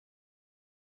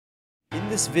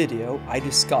this video, I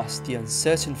discussed the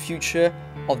uncertain future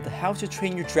of the How to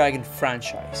Train Your Dragon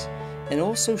franchise, and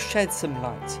also shed some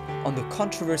light on the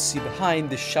controversy behind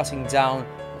the shutting down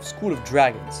of School of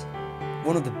Dragons,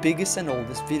 one of the biggest and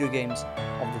oldest video games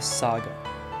of the saga.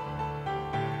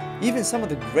 Even some of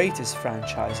the greatest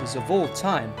franchises of all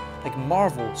time, like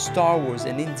Marvel, Star Wars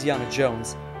and Indiana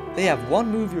Jones, they have one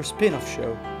movie or spin-off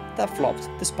show that flopped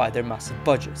despite their massive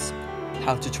budgets.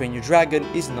 How to Train Your Dragon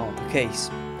is not the case.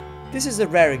 This is a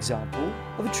rare example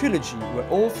of a trilogy where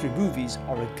all three movies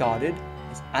are regarded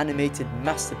as animated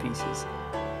masterpieces,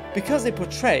 because they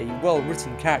portray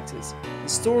well-written characters and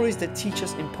stories that teach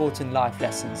us important life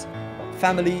lessons about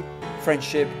family,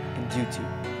 friendship and duty.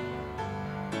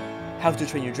 How to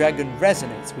Train Your Dragon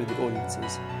resonates with the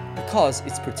audiences because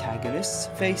its protagonists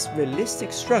face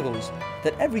realistic struggles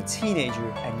that every teenager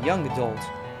and young adult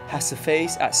has to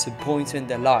face at some point in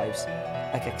their lives,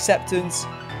 like acceptance,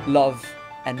 love,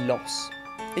 and loss.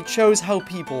 It shows how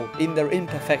people, in their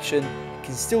imperfection,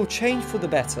 can still change for the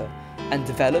better and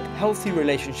develop healthy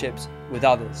relationships with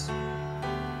others.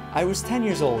 I was 10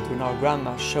 years old when our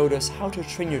grandma showed us How to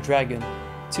Train Your Dragon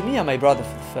to me and my brother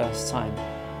for the first time.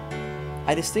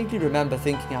 I distinctly remember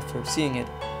thinking after seeing it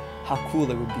how cool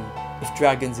it would be if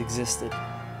dragons existed.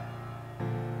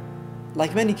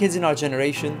 Like many kids in our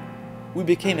generation, we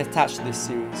became attached to this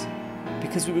series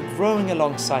because we were growing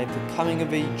alongside the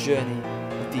coming-of-age journey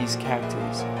of these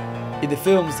characters. In the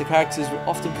films, the characters were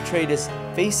often portrayed as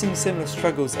facing similar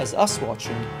struggles as us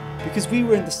watching because we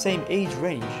were in the same age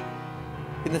range.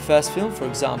 In the first film, for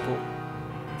example,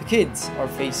 the kids are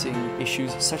facing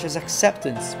issues such as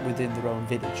acceptance within their own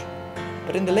village.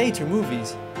 But in the later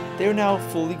movies, they are now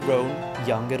fully grown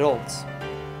young adults,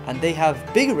 and they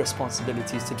have bigger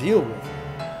responsibilities to deal with,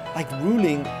 like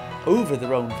ruling over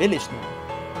their own village now.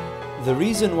 The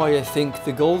reason why I think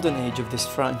the golden age of this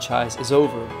franchise is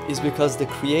over is because the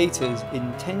creators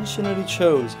intentionally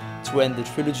chose to end the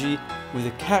trilogy with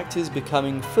the characters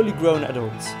becoming fully grown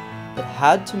adults that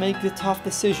had to make the tough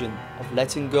decision of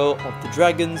letting go of the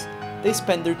dragons they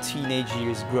spent their teenage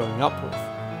years growing up with.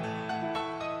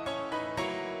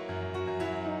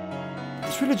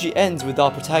 The trilogy ends with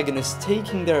our protagonists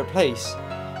taking their place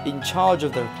in charge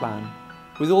of their clan,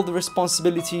 with all the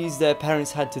responsibilities their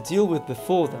parents had to deal with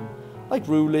before them, like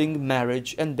ruling,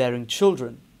 marriage and bearing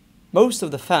children. Most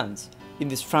of the fans in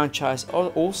this franchise are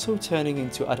also turning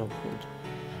into adulthood,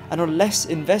 and are less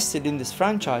invested in this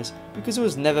franchise because it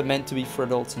was never meant to be for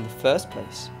adults in the first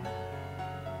place.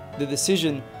 The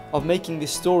decision of making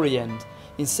this story end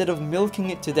instead of milking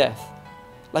it to death,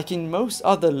 like in most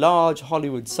other large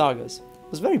Hollywood sagas,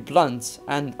 was very blunt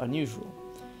and unusual.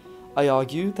 I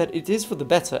argue that it is for the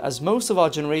better, as most of our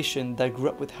generation that grew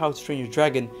up with How to Train Your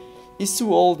Dragon is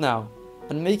too old now,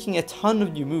 and making a ton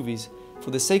of new movies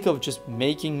for the sake of just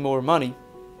making more money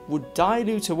would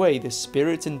dilute away the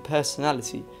spirit and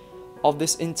personality of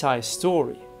this entire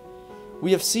story.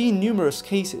 We have seen numerous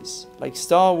cases, like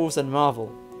Star Wars and Marvel,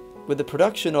 where the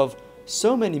production of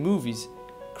so many movies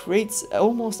creates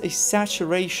almost a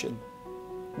saturation,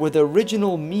 where the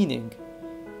original meaning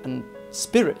and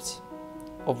spirit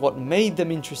of what made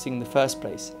them interesting in the first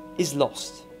place is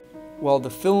lost. While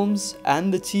the films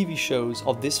and the TV shows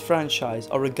of this franchise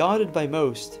are regarded by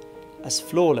most as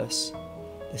flawless,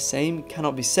 the same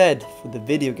cannot be said for the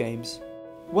video games.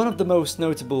 One of the most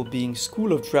notable being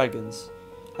School of Dragons,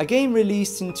 a game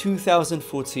released in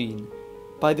 2014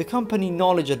 by the company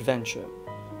Knowledge Adventure,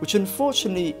 which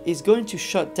unfortunately is going to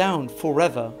shut down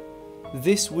forever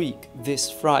this week,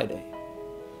 this Friday.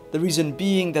 The reason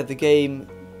being that the game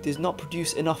did not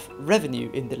produce enough revenue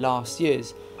in the last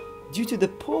years due to the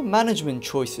poor management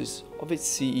choices of its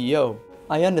CEO.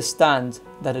 I understand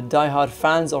that the die-hard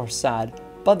fans are sad,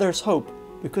 but there's hope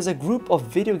because a group of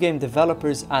video game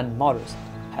developers and modders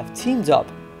have teamed up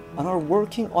and are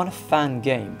working on a fan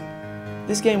game.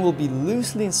 This game will be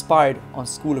loosely inspired on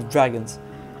School of Dragons.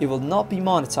 It will not be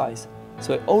monetized,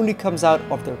 so it only comes out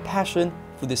of their passion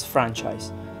for this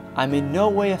franchise. I'm in no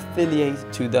way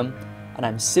affiliated to them, and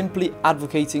I'm simply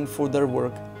advocating for their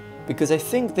work because I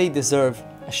think they deserve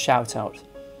a shout out.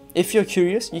 If you're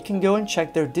curious, you can go and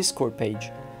check their Discord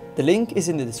page. The link is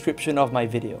in the description of my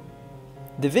video.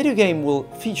 The video game will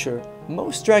feature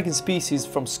most dragon species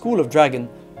from School of Dragon,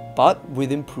 but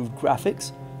with improved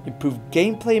graphics, improved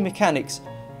gameplay mechanics,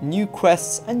 new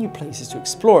quests and new places to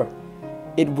explore.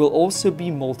 It will also be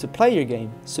a multiplayer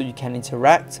game, so you can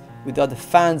interact with other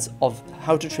fans of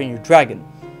How to Train Your Dragon.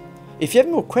 If you have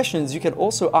more questions, you can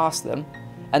also ask them,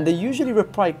 and they usually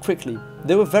reply quickly.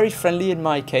 They were very friendly in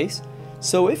my case,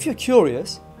 so if you're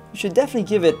curious, you should definitely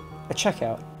give it a check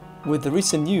out. With the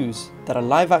recent news that a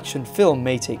live-action film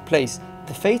may take place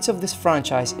The fate of this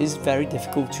franchise is very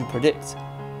difficult to predict.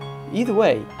 Either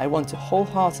way, I want to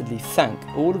wholeheartedly thank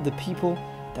all of the people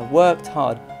that worked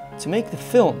hard to make the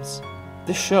films,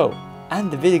 the show, and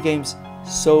the video games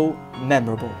so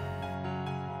memorable.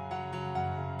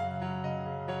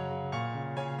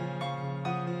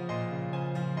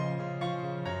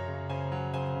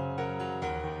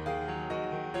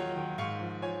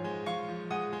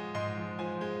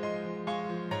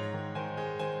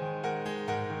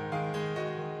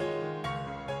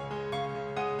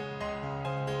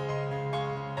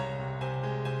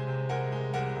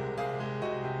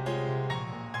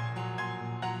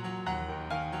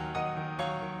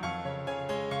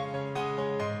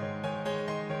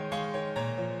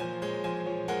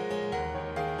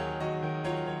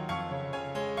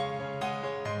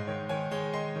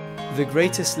 The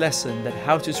greatest lesson that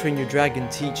How to Train Your Dragon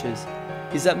teaches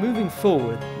is that moving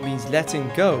forward means letting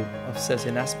go of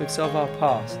certain aspects of our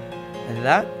past, and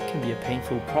that can be a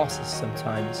painful process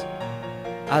sometimes.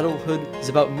 Adulthood is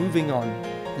about moving on,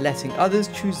 letting others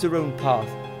choose their own path,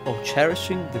 while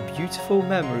cherishing the beautiful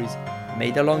memories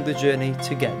made along the journey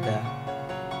to get there.